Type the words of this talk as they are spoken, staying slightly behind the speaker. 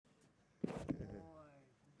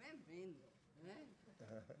lindo.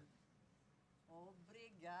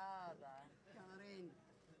 Obrigada, Karen.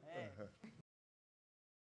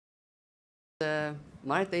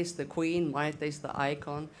 Marta is the queen, Marta is the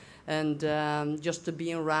icon, and just to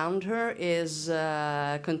be around her is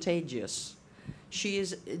contagious. She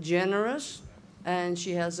is generous, and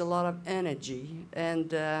she has a lot of energy.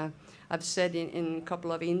 And I've said in a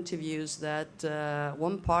couple of interviews that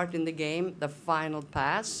one part in the game, the final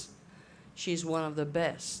pass, she's one of the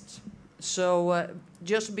best. So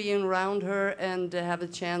just being around her and have a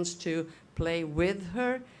chance to play with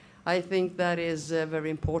her, I think that is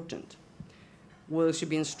very important. Will she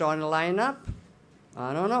be in starting lineup?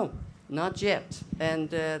 I don't know, not yet. And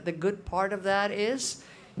the good part of that is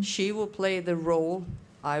she will play the role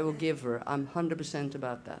I will give her. I'm 100%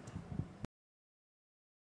 about that.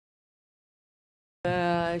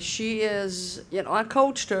 She is, you know, I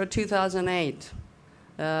coached her in 2008.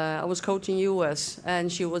 I was coaching US,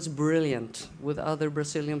 and she was brilliant with other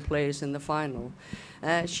Brazilian players in the final.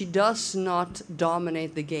 She does not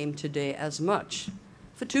dominate the game today as much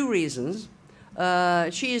for two reasons.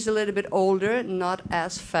 She is a little bit older, not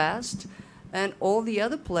as fast, and all the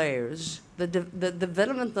other players, the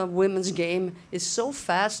development of women's game is so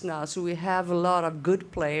fast now, so we have a lot of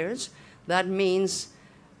good players. That means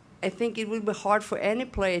I think it will be hard for any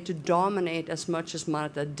player to dominate as much as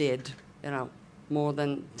Marta did, you know, more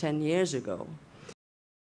than 10 years ago.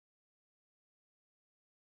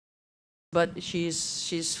 But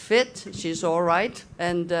she's fit, she's all right,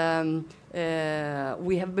 and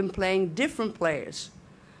we have been playing different players.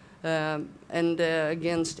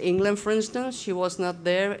 Against England, for instance, she was not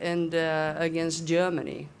there, and against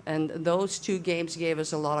Germany. And those two games gave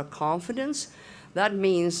us a lot of confidence. That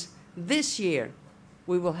means this year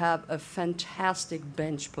we will have a fantastic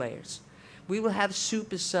bench players. We will have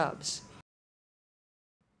super subs.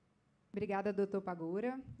 Obrigada, Dr.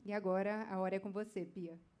 Pagura. E agora a hora é com você,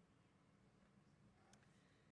 Pia.